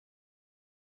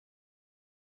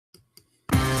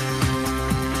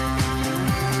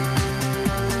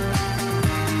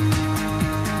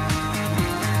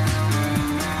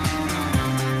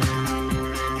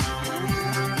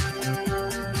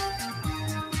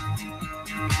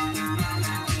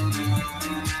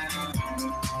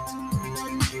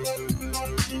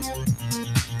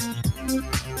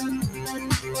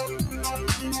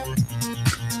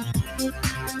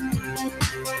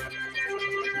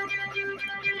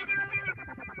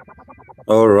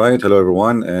All right, hello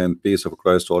everyone, and peace of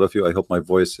Christ to all of you. I hope my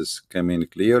voice is coming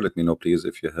clear. Let me know, please,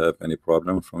 if you have any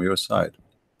problem from your side.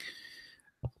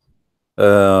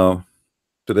 Uh,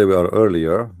 Today we are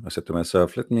earlier. I said to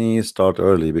myself, let me start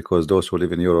early because those who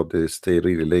live in Europe they stay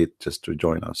really late just to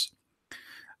join us.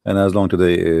 And as long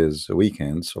today is a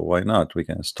weekend, so why not? We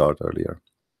can start earlier.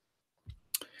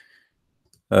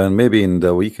 And maybe in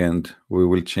the weekend we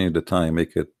will change the time,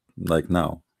 make it like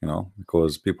now,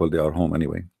 because people they are home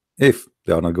anyway, if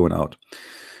they are not going out.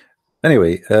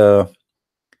 Anyway,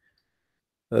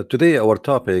 today our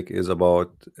topic is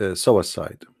about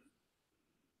suicide.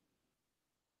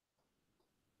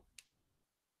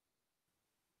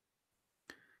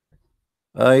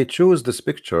 I choose this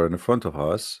picture in front of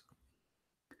us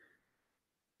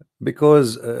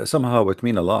because somehow it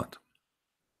means a lot.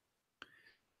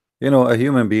 A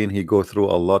human being he go through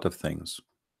a lot of things,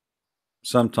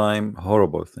 sometimes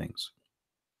horrible things.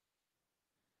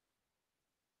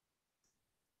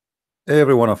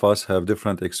 Every one of us have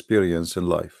different experience in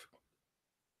life.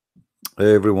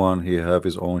 Everyone he have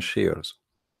his own shares.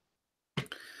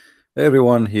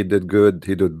 Everyone he did good,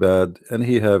 he did bad, and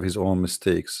he have his own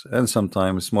mistakes. And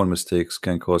sometimes small mistakes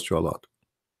can cost you a lot.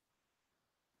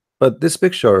 But this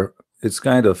picture is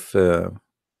kind of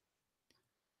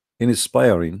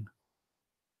inspiring,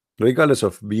 regardless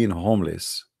of being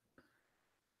homeless,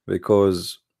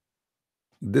 because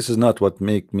this is not what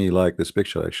make me like this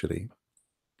picture actually.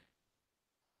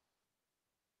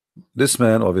 This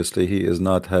man obviously he is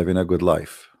not having a good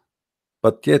life,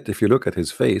 but yet if you look at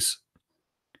his face,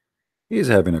 he is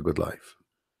having a good life,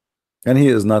 and he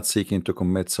is not seeking to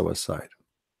commit suicide.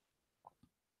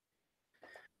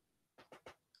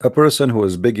 A person who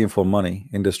is begging for money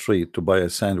in the street to buy a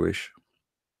sandwich,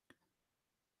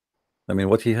 I mean,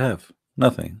 what he have?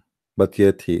 Nothing. But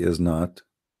yet he is not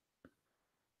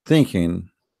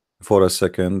thinking for a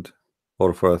second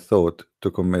or for a thought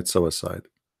to commit suicide.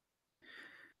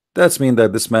 That's mean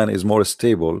that this man is more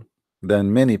stable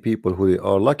than many people who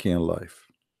are lucky in life.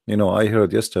 I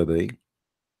heard yesterday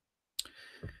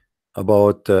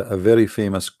about a very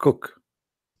famous cook.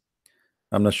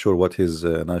 I'm not sure what his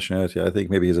nationality. I think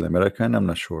maybe he's an American. I'm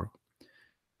not sure.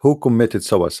 Who committed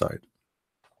suicide?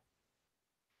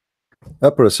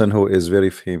 A person who is very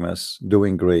famous,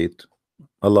 doing great,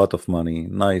 a lot of money,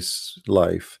 nice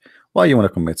life. Why you want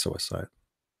to commit suicide?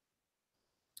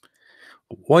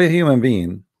 Why a human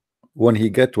being, when he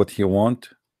get what he want,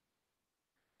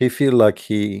 he feel like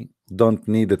he don't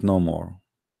need it no more.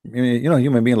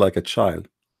 Human being like a child.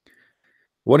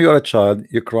 When you are a child,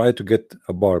 you cry to get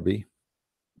a Barbie,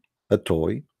 a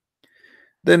toy.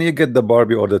 Then you get the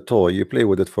Barbie or the toy, you play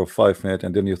with it for 5 minutes,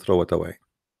 and then you throw it away.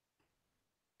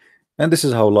 And this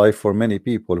is how life for many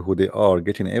people who they are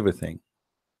getting everything.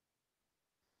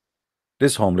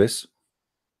 This homeless,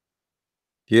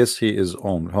 yes, he is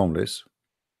homeless,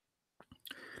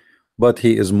 but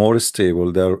he is more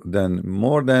stable there than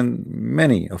more than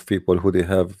many of people who they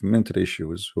have mental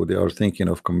issues, who they are thinking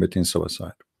of committing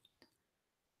suicide.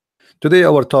 Today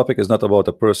our topic is not about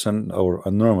a person or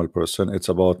a normal person, it's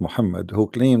about Muhammad, who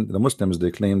claimed, the Muslims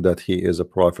they claim that he is a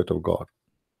prophet of God.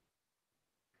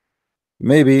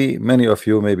 Maybe many of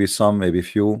you, maybe some, maybe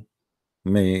few,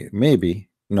 maybe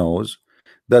knows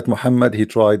that Muhammad he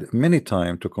tried many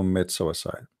times to commit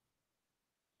suicide.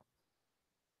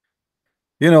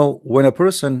 When a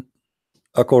person,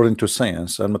 according to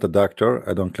science, I'm not a doctor,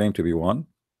 I don't claim to be one.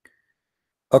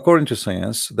 According to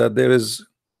science, that there is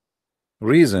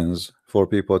reasons for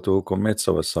people to commit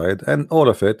suicide, and all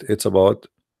of it's about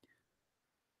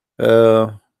uh,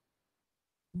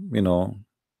 you know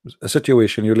a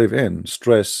situation you live in,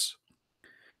 stress,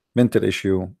 mental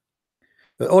issue.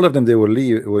 All of them they will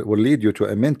lead you to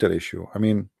a mental issue. I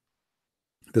mean,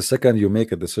 the second you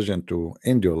make a decision to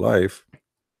end your life,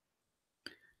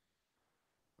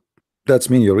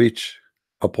 that's mean you reach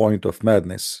a point of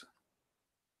madness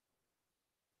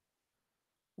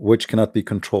which cannot be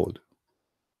controlled.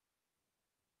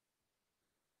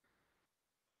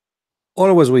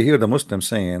 Always we hear the Muslims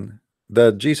saying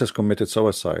that Jesus committed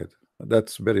suicide.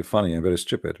 That's very funny and very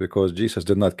stupid, because Jesus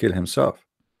did not kill himself.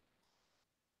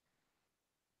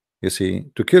 You see,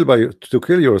 to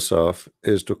kill yourself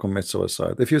is to commit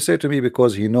suicide. If you say to me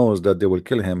because he knows that they will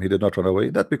kill him, he did not run away,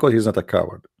 that's because he's not a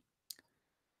coward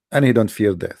and he don't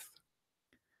fear death.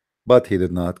 But he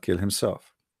did not kill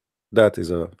himself. That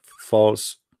is a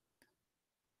false,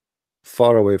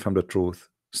 far away from the truth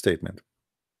statement.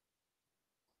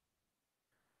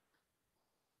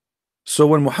 So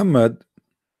when Muhammad,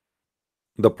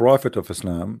 the prophet of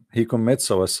Islam, he commits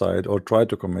suicide or tried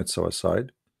to commit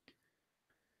suicide,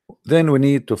 then we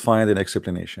need to find an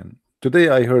explanation. Today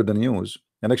I heard the news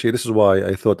and actually this is why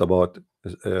I thought about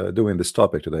doing this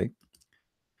topic today,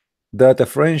 that a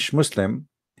French Muslim,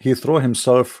 he threw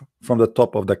himself from the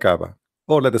top of the Kaaba,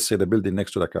 or let us say the building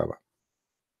next to the Kaaba,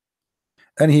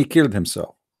 and he killed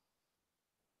himself.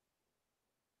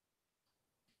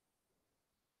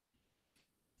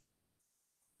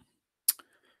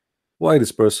 Why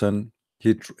this person,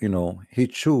 he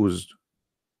chose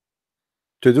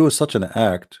to do such an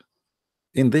act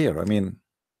in there? I mean,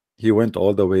 he went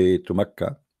all the way to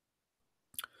Mecca,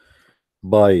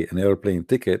 buy an airplane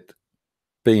ticket,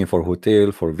 paying for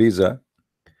hotel, for visa,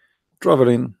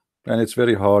 traveling, and it's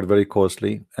very hard, very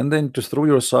costly, and then to throw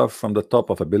yourself from the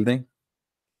top of a building.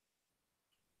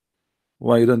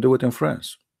 Why you don't do it in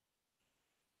France?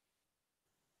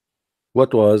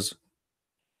 What was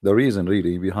the reason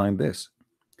really behind this?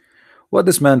 What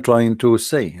this man trying to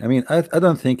say? I mean, I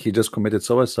don't think he just committed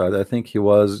suicide. I think he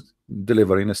was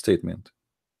delivering a statement.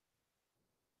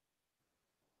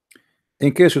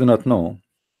 In case you do not know,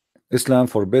 Islam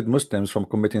forbid Muslims from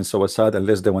committing suicide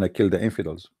unless they want to kill the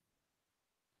infidels.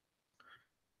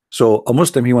 So a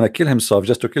Muslim, he want to kill himself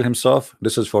just to kill himself.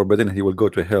 This is forbidden. He will go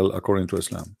to hell according to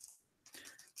Islam.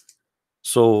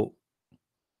 So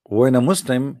when a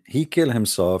Muslim, he kill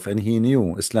himself, and he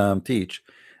knew Islam teach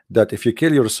that if you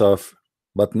kill yourself,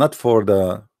 but not for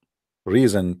the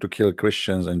reason to kill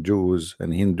Christians and Jews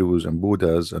and Hindus and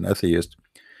Buddhas and atheists,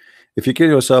 if you kill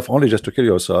yourself only just to kill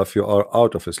yourself, you are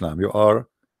out of Islam. You are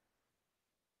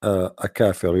a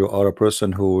kafir. You are a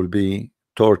person who will be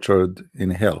tortured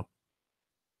in hell.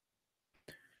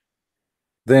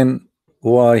 Then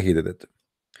why he did it?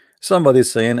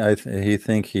 Somebody's saying he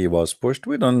think he was pushed.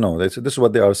 We don't know. This is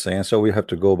what they are saying, so we have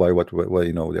to go by what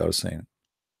they are saying.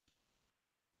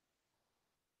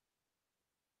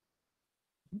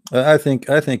 I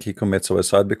think he commits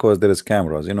suicide because there is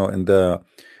cameras. In the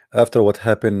after what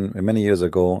happened many years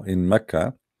ago in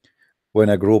Mecca, when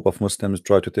a group of Muslims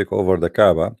tried to take over the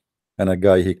Kaaba, and a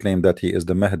guy, he claimed that he is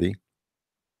the Mahdi.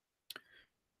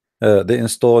 They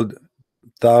installed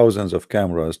thousands of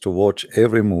cameras to watch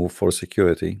every move for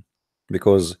security,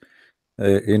 because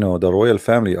the royal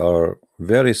family are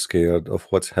very scared of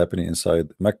what's happening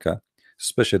inside Mecca,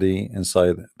 especially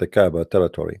inside the Kaaba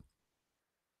territory,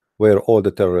 where all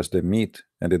the terrorists they meet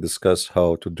and they discuss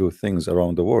how to do things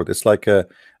around the world. It's like a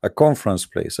conference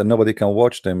place, and nobody can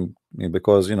watch them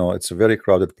because it's a very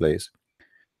crowded place.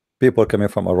 People coming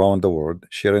from around the world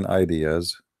sharing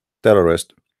ideas.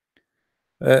 Terrorists.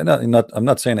 I'm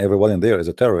not saying everyone in there is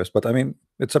a terrorist, but I mean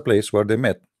it's a place where they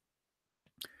met.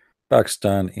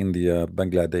 Pakistan, India,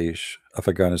 Bangladesh,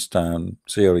 Afghanistan,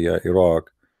 Syria,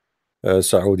 Iraq,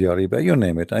 Saudi Arabia, you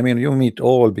name it. I mean, you meet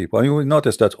all people, and you will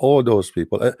notice that all those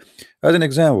people. As an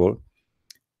example,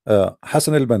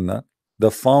 Hassan al-Banna,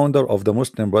 the founder of the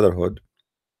Muslim Brotherhood,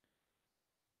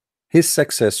 his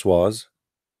success was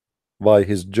by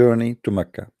his journey to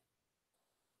Mecca.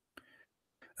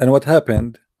 And what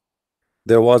happened?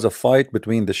 There was a fight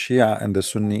between the Shia and the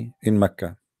Sunni in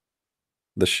Mecca.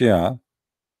 The Shia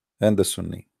and the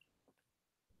Sunni.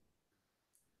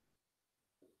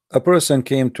 A person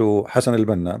came to Hassan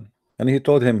al-Banna and he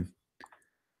told him,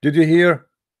 "Did you hear?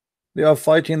 They are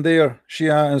fighting there,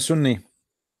 Shia and Sunni."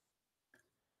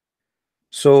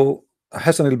 So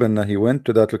Hassan al-Banna, he went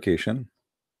to that location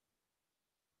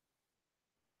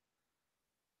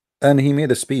and he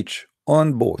made a speech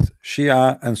on both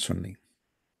Shia and Sunni.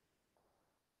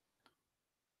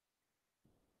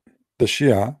 The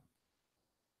Shia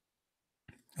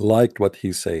liked what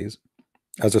he says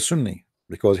as a Sunni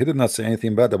because he did not say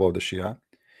anything bad about the Shia.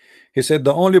 He said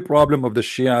the only problem of the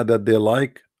Shia that they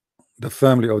like the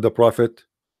family of the Prophet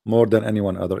more than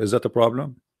anyone other. Is that a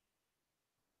problem?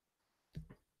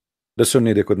 The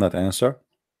Sunni, they could not answer.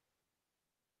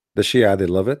 The Shia, they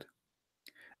love it.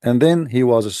 And then he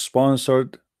was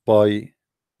sponsored by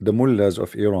the mullahs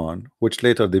of Iran, which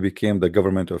later they became the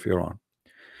government of Iran.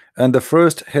 And the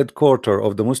first headquarter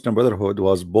of the Muslim Brotherhood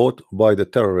was bought by the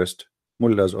terrorist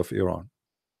mullahs of Iran.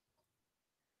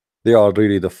 They are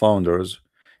really the founders.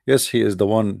 Yes, he is the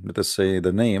one, let us say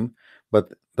the name,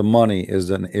 but the money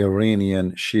is an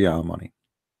Iranian Shia money.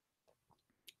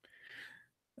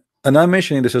 And I'm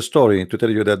mentioning this story to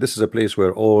tell you that this is a place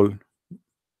where all,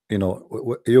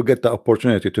 you get the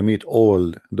opportunity to meet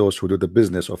all those who do the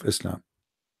business of Islam.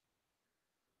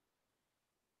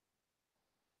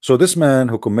 So this man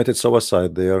who committed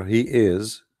suicide there, he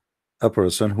is a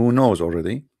person who knows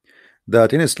already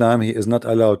that in Islam he is not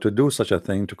allowed to do such a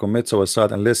thing, to commit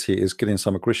suicide, unless he is killing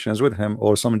some Christians with him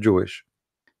or some Jewish.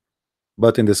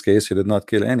 But in this case he did not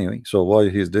kill any, so why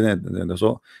he's doing it?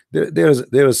 So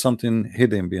there is something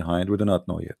hidden behind, we do not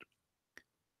know yet.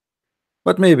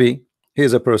 But maybe He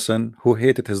is a person who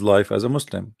hated his life as a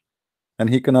Muslim, and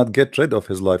he cannot get rid of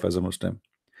his life as a Muslim.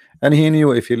 And he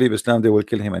knew if he leave Islam, they will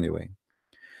kill him anyway.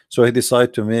 So he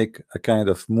decided to make a kind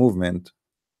of movement.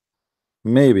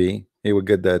 Maybe he would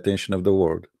get the attention of the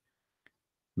world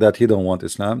that he don't want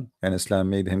Islam, and Islam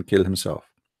made him kill himself.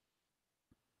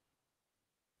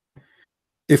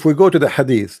 If we go to the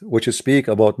hadith which speak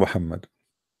about Muhammad,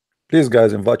 please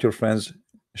guys invite your friends,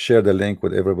 share the link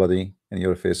with everybody in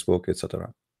your Facebook,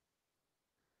 etc.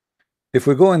 If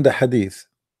we go in the hadith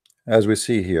as we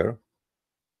see here,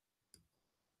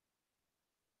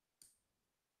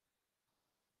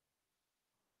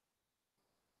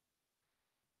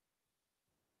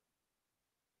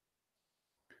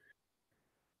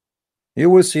 you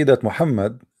will see that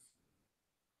Muhammad,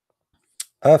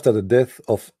 after the death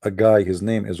of a guy, his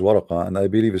name is Waraqa, and I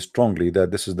believe strongly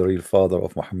that this is the real father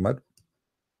of Muhammad.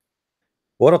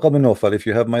 Waraqa bin Nawfal, if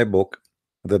you have my book,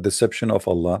 The Deception of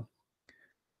Allah,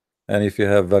 and if you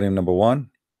have volume number 1,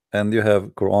 and you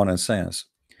have Quran and Science,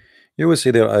 you will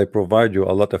see there I provide you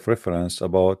a lot of reference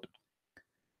about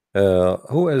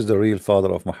who is the real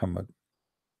father of Muhammad.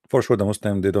 For sure, the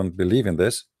Muslim, they don't believe in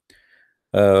this,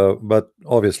 but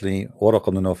obviously,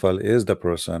 Waraqa bin Nawfal is the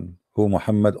person who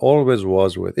Muhammad always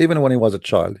was with, even when he was a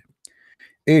child.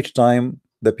 Each time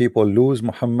the people lose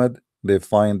Muhammad, they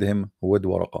find him with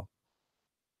Waraqa.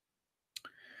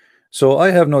 So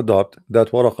I have no doubt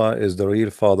that Waraqa is the real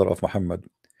father of Muhammad.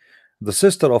 The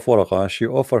sister of Waraqa, she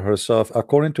offered herself,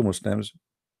 according to Muslims,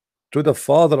 to the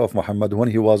father of Muhammad when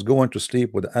he was going to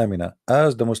sleep with Amina,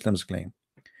 as the Muslims claim.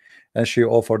 And she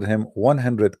offered him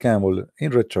 100 camel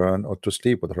in return or to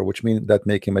sleep with her, which means that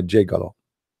make him a jigalo.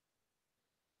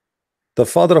 The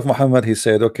father of Muhammad, he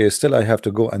said, okay, still I have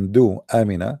to go and do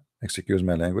Amina, excuse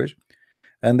my language,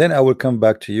 and then I will come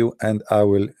back to you and I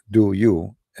will do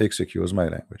you, excuse my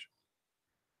language.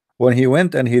 When he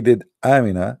went and he did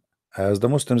Amina, as the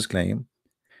Muslims claim,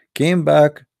 came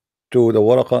back to the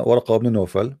Waraqa ibn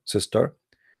Nawfal sister,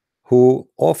 who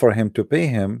offered him to pay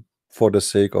him for the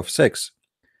sake of sex.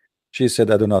 She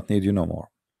said, I do not need you no more.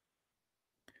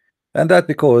 And that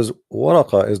because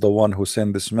Waraqa is the one who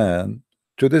sent this man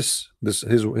to his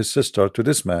sister to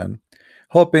this man,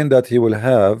 hoping that he will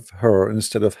have her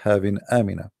instead of having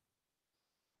Amina.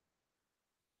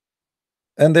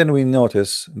 And then we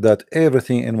notice that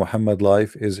everything in Muhammad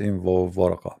life is involved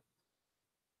Waraqa.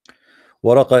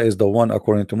 Waraqa is the one,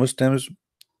 according to Muslims,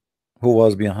 who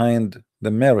was behind the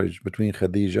marriage between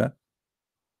Khadija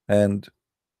and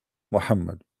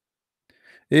Muhammad.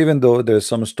 Even though there is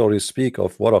some stories speak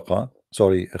of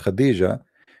Khadija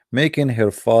making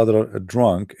her father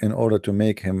drunk in order to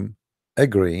make him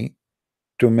agree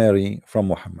to marry from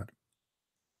Muhammad.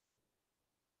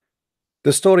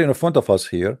 The story in front of us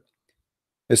here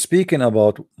is speaking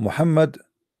about Muhammad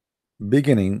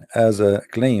beginning as a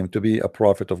claim to be a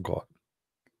prophet of God.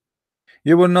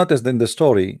 You will notice in the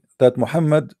story that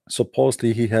Muhammad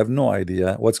supposedly he have no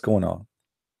idea what's going on.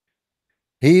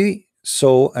 He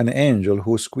saw an angel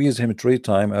who squeezed him 3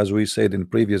 times, as we said in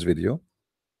previous video,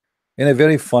 in a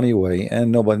very funny way,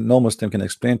 and no Muslim can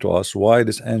explain to us why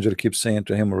this angel keeps saying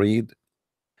to him, read,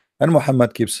 and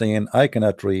Muhammad keeps saying, I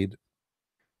cannot read.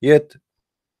 Yet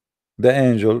the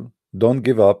angel don't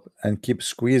give up and keep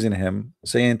squeezing him,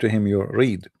 saying to him, you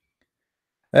read.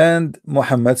 And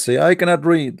Muhammad say, I cannot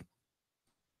read,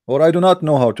 or I do not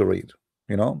know how to read.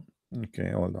 You know,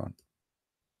 okay, hold on.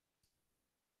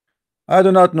 I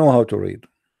do not know how to read.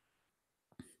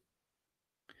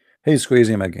 He squeezes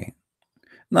him again.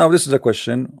 Now this is a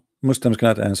question Muslims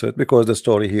cannot answer it because the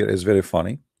story here is very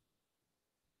funny.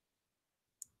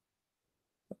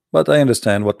 But I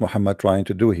understand what Muhammad trying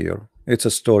to do here. It's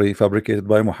a story fabricated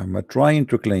by Muhammad trying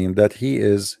to claim that he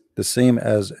is the same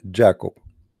as Jacob.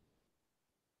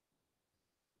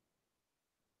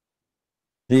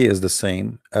 He is the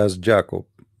same as Jacob.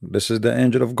 This is the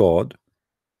angel of God,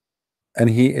 and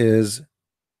he is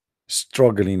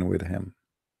struggling with him.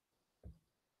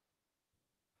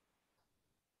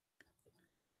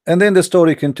 And then the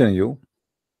story continue.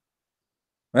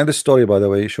 And the story, by the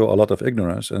way, show a lot of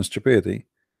ignorance and stupidity,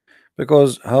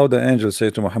 because how the angel say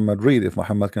to Muhammad, read, if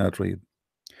Muhammad cannot read?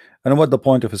 And what the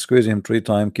point of squeezing him 3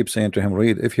 times, keep saying to him,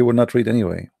 read, if he will not read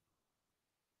anyway?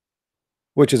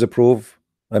 Which is a proof,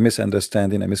 a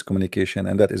misunderstanding, a miscommunication,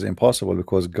 and that is impossible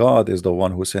because God is the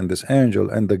one who sent this angel,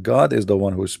 and the God is the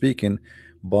one who is speaking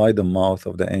by the mouth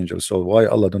of the angel. So why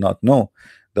Allah do not know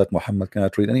that Muhammad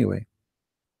cannot read anyway?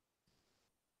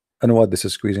 And what this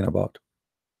is squeezing about?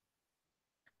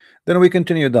 Then we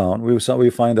continue down. We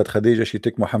find that Khadija, she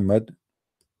took Muhammad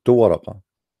to Waraqa,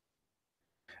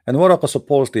 and Waraqa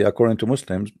supposedly, according to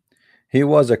Muslims, he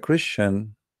was a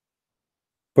Christian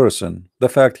person. The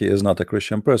fact he is not a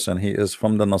Christian person, he is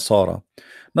from the Nasara.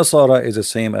 Nasara is the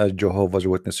same as Jehovah's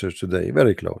Witnesses today,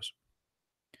 very close,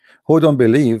 who don't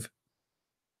believe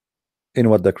in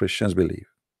what the Christians believe.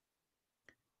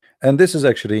 And this is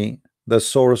actually the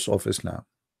source of Islam.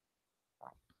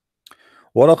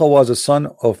 Waraqa was a son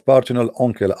of paternal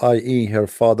uncle, i.e. her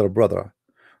father brother,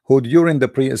 who during the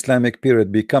pre-Islamic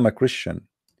period became a Christian,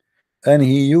 and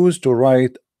he used to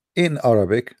write in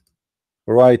Arabic,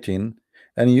 writing,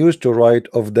 and used to write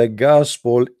of the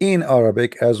gospel in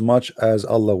Arabic as much as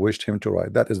Allah wished him to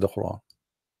write. That is the Quran.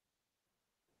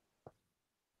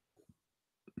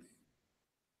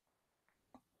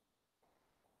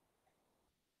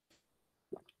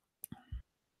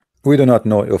 We do not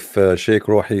know if Sheikh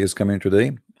Rohi is coming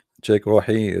today. Sheikh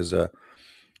Rohi is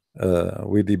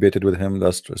we debated with him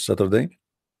last Saturday.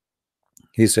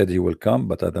 He said he will come,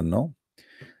 but I don't know.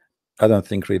 I don't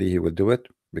think really he will do it,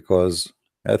 because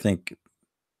I think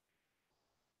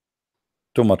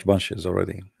too much bunches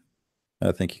already.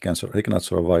 I think he cannot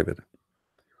survive it.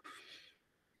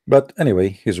 But anyway,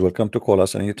 he's welcome to call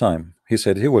us anytime. He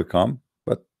said he will come,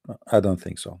 but I don't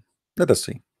think so. Let us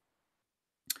see.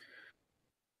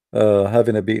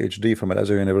 Having a PhD from Al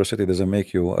Azhar University doesn't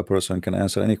make you a person can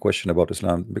answer any question about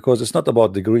Islam, because it's not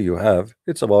about degree you have,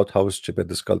 it's about how stupid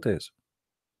this cult is.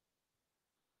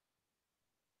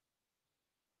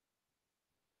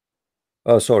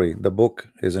 Oh, sorry, the book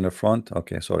is in the front.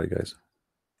 Okay, sorry guys,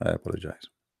 I apologize.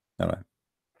 All right.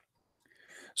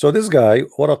 So this guy,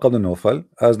 Waraqa ibn Nawfal,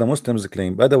 as the Muslims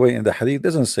claim, by the way, in the hadith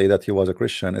doesn't say that he was a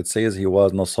Christian, it says he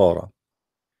was Nasara.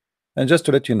 And just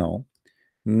to let you know,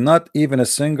 not even a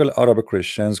single Arab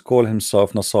Christians call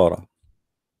himself Nasara.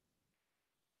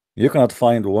 You cannot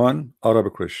find one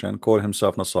Arab Christian call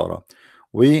himself Nasara.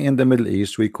 We in the Middle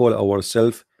East, we call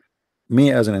ourselves,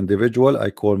 me as an individual, I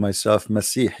call myself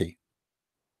Masihi.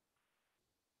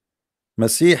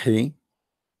 Masihi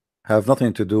have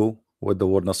nothing to do with the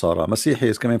word Nasara. Masihi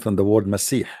is coming from the word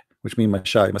Masih, which means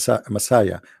Messiah,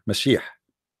 Mashiach.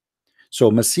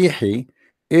 So Masihi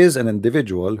is an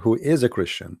individual who is a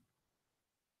Christian.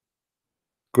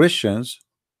 Christians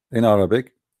in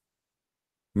Arabic,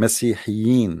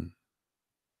 Masihiyin.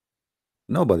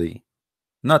 Nobody,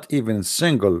 not even a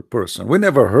single person. We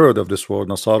never heard of this word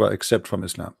Nasara except from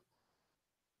Islam.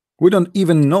 We don't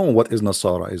even know what is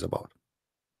Nasara is about.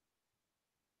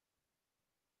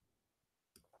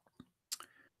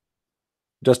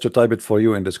 Just to type it for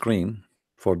you in the screen,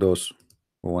 for those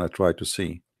who want to try to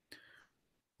see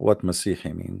what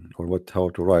Masihi mean, or how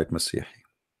to write Masihi.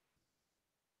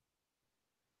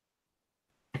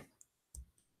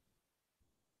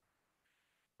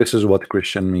 This is what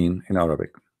Christian mean in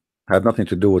Arabic. Had nothing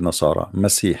to do with Nasara.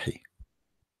 Masihi,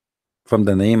 from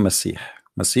the name Masih.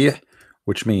 Masih,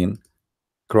 which mean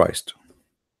Christ.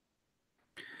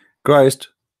 Christ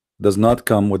does not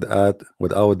come without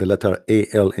the letter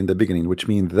AL in the beginning, which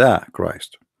means the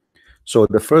Christ. So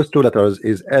the first two letters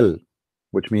is L,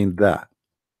 which means the.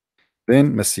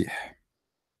 Then Masih.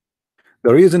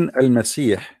 The reason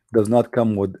Al-Masih does not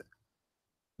come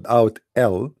without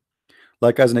L,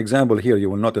 like as an example here,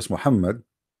 you will notice Muhammad,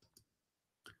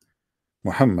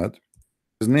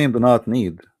 his name do not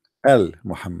need Al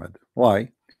Muhammad.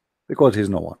 Why? Because he's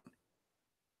no one.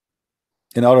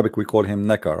 In Arabic we call him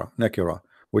Nakira,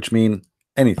 which mean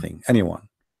anything, anyone.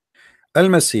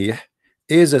 Al-Masih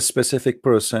is a specific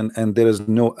person, and there is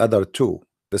no other two,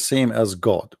 the same as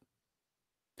God.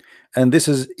 And this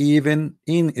is even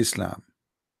in Islam.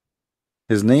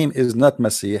 His name is not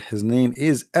Masih, his name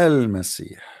is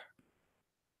Al-Masih.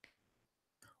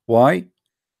 Why?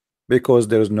 Because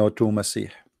there is no two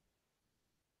Masih.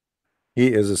 He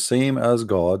is the same as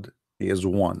God. He is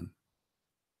one.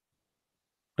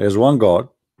 There is one God,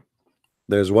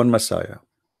 there is one Messiah.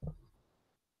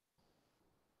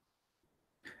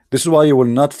 This is why you will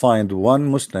not find one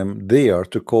Muslim there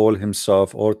to call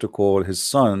himself or to call his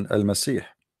son Al-Masih.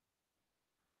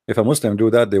 If a Muslim do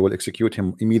that, they will execute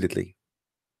him immediately.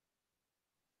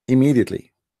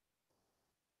 Immediately.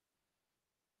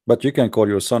 But you can call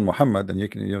your son Muhammad, and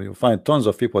you'll find tons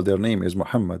of people their name is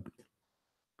Muhammad.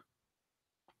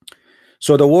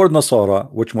 So the word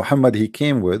Nasara, which Muhammad he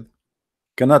came with,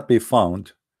 cannot be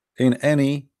found in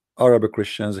any Arab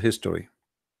Christian's history.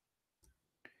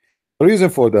 The reason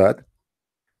for that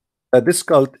this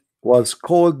cult was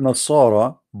called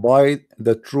Nasara by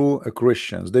the true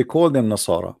Christians. They call them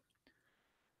Nasara.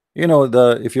 You know,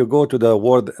 if you go to the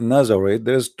word Nazareth,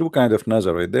 there's two kind of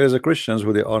Nazareth. There is a Christians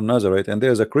who they are Nazareth, and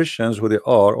there's a Christians who they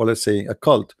are, or let's say a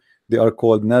cult, they are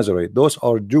called Nazareth. Those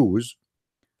are Jews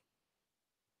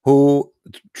who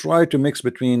try to mix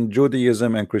between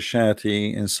Judaism and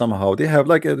Christianity, and somehow they have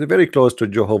like they're very close to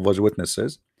Jehovah's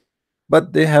Witnesses,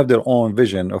 but they have their own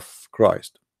vision of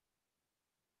Christ.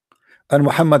 And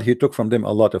Muhammad, he took from them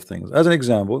a lot of things. As an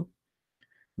example,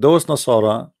 those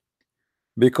Nasara,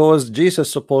 because Jesus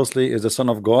supposedly is the Son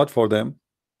of God for them,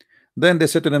 then they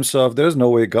said to themselves, there is no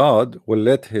way God will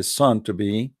let his son to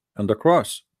be on the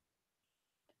cross.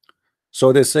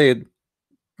 So they said,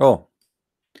 oh,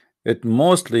 it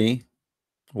mostly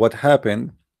what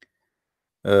happened,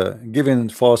 given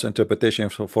false interpretation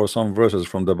for some verses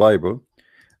from the Bible,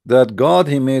 that God,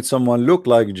 he made someone look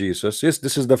like Jesus. Yes,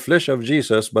 this is the flesh of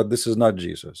Jesus, but this is not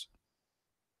Jesus.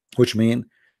 Which means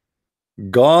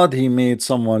God, he made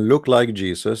someone look like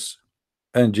Jesus,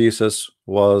 and Jesus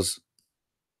was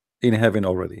in heaven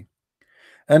already.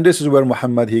 And this is where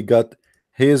Muhammad, he got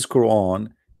his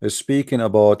Quran, is speaking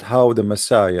about how the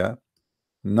Messiah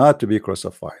not to be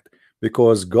crucified,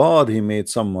 because God, he made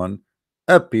someone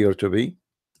appear to be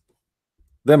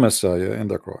the Messiah in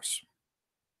the cross.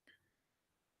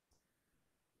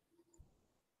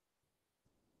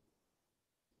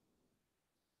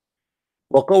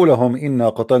 وقولهم إنا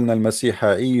قتلنا المسيح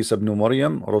عيسى ابن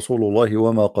مريم رسول الله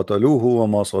وما قتلوه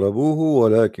وما صلبوه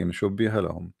ولكن شبه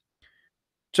لهم.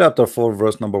 Chapter 4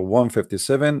 verse number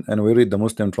 157, and we read the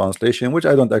Muslim translation, which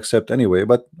I don't accept anyway,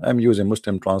 but I'm using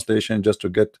Muslim translation just to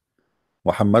get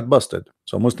Muhammad busted.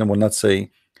 So Muslim will not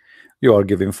say you are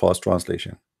giving false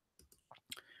translation.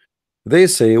 They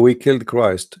say we killed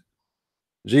Christ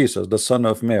Jesus, the son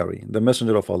of Mary, the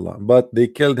messenger of Allah, but they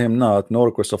killed him not,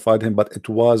 nor crucified him, but it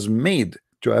was made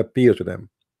to appear to them.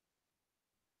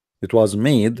 It was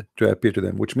made to appear to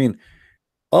them, which means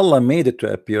Allah made it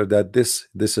to appear that this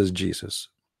is Jesus.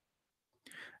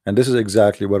 And this is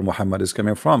exactly where Muhammad is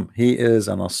coming from. He is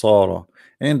a Nasara.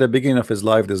 In the beginning of his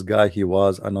life, this guy, he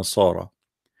was a Nasara.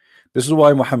 This is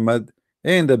why Muhammad,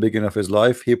 in the beginning of his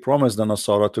life, he promised the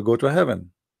Nasara to go to heaven.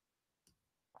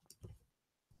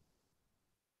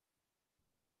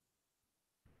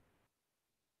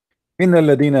 إن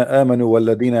الذين آمنوا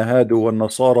والذين هادوا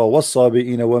والنصارى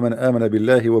والصابئين ومن آمن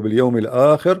بالله وباليوم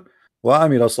الآخر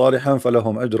وعمل صالحا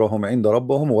فلهم أجرهم عند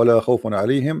ربهم ولا خوف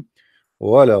عليهم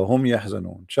ولا هم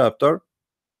يحزنون. Chapter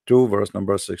 2 verse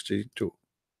number 62.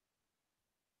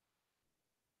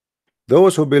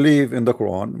 Those who believe in the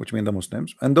Quran, which mean the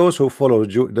Muslims, and those who follow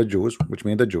the Jews, which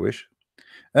mean the Jewish,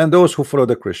 and those who follow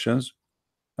the Christians,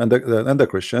 and the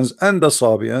Christians and the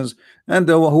Sabians, and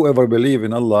whoever believe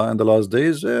in Allah and the last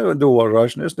days, do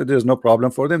righteousness, there is no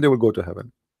problem for them, they will go to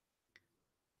heaven.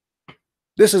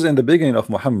 This is in the beginning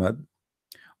of Muhammad,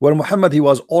 where Muhammad, he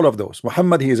was all of those.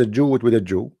 Muhammad, he is a Jew with a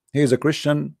Jew, he is a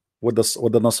Christian with the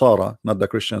Nasara, not the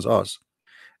Christians us.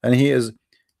 And he is,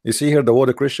 you see here, the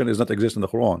word Christian is not exist in the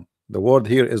Quran. The word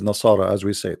here is Nasara, as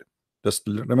we said. Just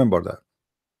remember that.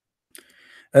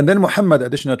 And then Muhammad,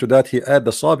 additional to that, he add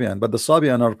the Sabian, but the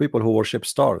Sabian are people who worship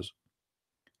stars.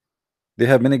 They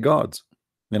have many gods.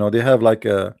 You know, they have like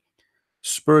a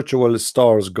spiritual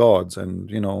stars gods,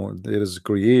 and you know, there is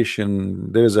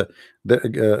creation, there is a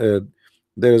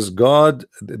there's God,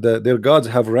 their gods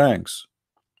have ranks.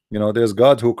 You know, there's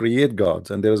God who create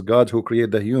gods, and there's God who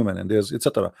create the human, and there's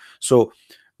etc. So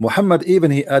Muhammad,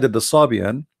 even he added the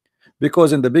Sabian,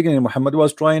 because in the beginning Muhammad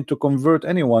was trying to convert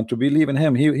anyone to believe in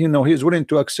him. He, you know, he's willing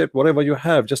to accept whatever you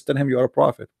have, just tell him you are a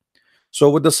prophet. So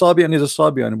with the Sabian, he's a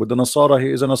Sabian. With the Nasara, he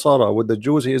is a Nasara. With the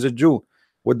Jews, he is a Jew.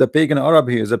 With the pagan Arab,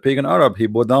 he is a pagan Arab. He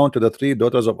bowed down to the three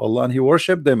daughters of Allah and he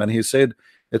worshipped them, and he said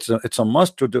it's a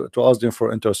must to ask them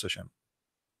for intercession.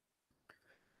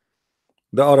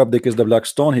 The Arab, they kiss the black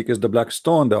stone, he kissed the black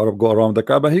stone. The Arab go around the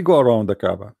Kaaba, he go around the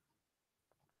Kaaba.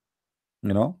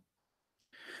 You know,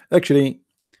 actually,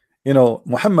 you know,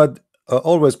 Muhammad,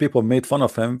 always people made fun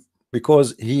of him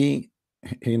because he,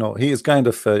 you know, he is kind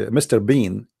of Mr.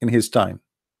 Bean in his time.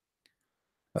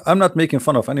 I'm not making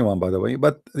fun of anyone, by the way,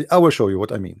 but I will show you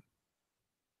what I mean.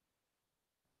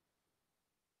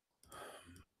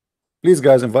 Please,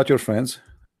 guys, invite your friends.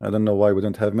 I don't know why we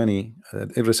don't have many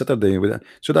every Saturday.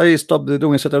 Should I stop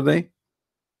doing Saturday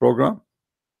program?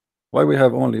 Why we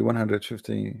have only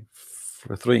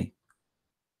 153?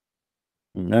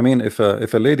 I mean, if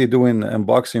a lady doing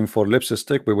unboxing for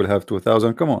lipstick, we will have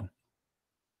 2,000. Come on.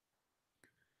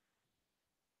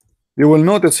 You will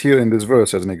notice here in this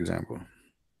verse as an example.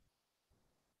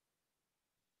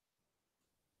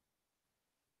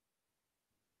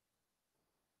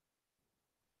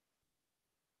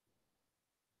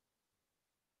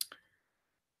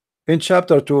 In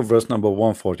chapter 2, verse number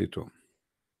 142.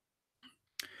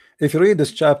 If you read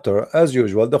this chapter, as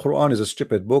usual, the Quran is a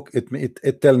stupid book.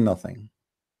 It tell nothing.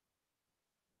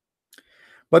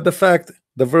 But the fact,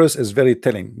 the verse is very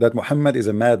telling that Muhammad is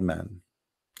a madman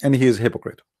and he is a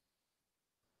hypocrite.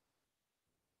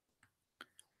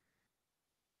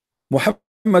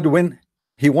 Muhammad, when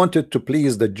he wanted to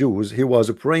please the Jews, he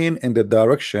was praying in the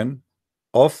direction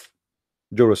of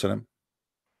Jerusalem.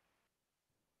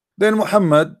 Then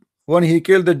Muhammad, when he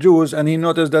killed the Jews and he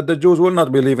noticed that the Jews will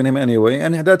not believe in him anyway,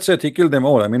 and that's it, he killed them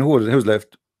all. I mean, who's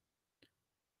left?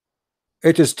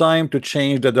 It is time to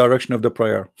change the direction of the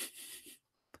prayer.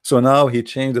 So now he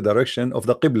changed the direction of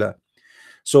the Qibla.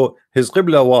 So his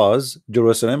Qibla was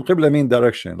Jerusalem. Qibla means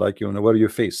direction, like, you know, where you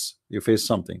face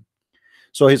something.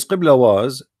 So his Qibla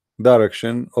was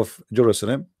direction of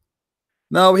Jerusalem.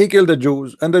 Now he killed the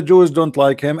Jews, and the Jews don't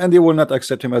like him, and they will not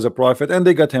accept him as a prophet, and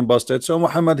they got him busted. So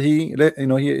Muhammad, he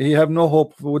have no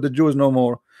hope with the Jews no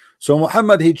more. So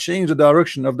Muhammad, he changed the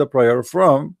direction of the prayer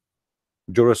from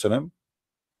Jerusalem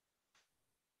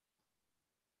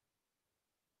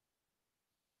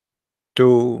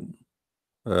to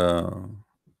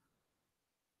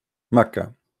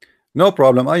Mecca. No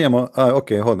problem. I am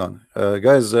okay. Hold on,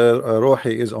 guys.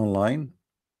 Rohi is online.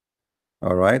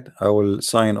 All right, I will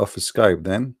sign off Skype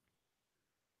then.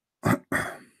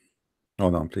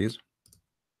 Hold on, please.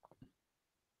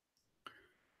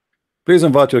 Please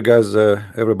invite your guys,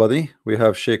 everybody. We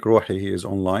have Sheikh Rohi. He is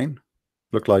online.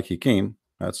 Look like he came.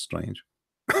 That's strange.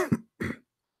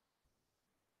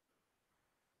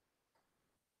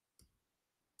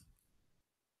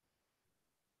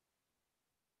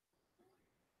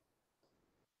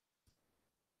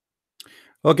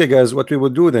 Okay, guys, what we will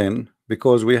do then,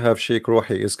 because we have Sheikh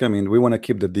Rohi is coming, we want to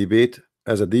keep the debate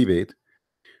as a debate.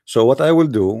 So what I will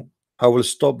do, I will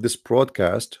stop this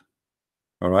broadcast,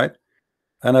 all right,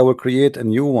 and I will create a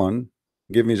new one.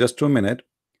 Give me just 2 minutes.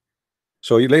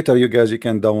 So later, you guys, you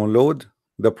can download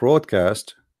the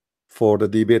broadcast for the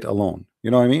debate alone.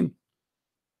 You know what I mean?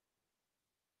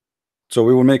 So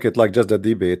we will make it like just a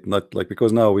debate, not like,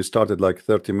 because now we started like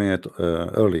 30 minutes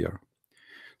earlier.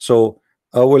 So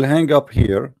I will hang up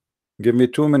here. Give me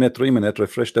 2 minutes, 3 minutes.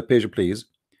 Refresh the page, please,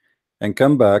 and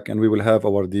come back, and we will have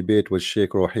our debate with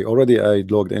Sheikh Rohi. Already I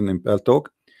logged in Paltalk.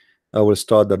 I will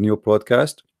start the new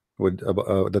broadcast with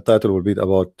the title will be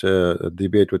about a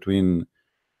debate between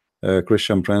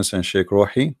Christian Prince and Sheikh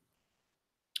Rohi.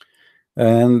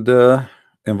 And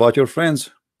invite your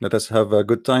friends. Let us have a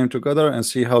good time together and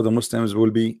see how the Muslims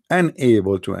will be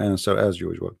unable to answer as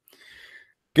usual.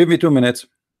 Give me 2 minutes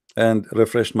and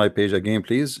refresh my page again,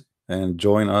 please, and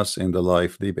join us in the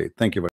live debate. Thank you very much.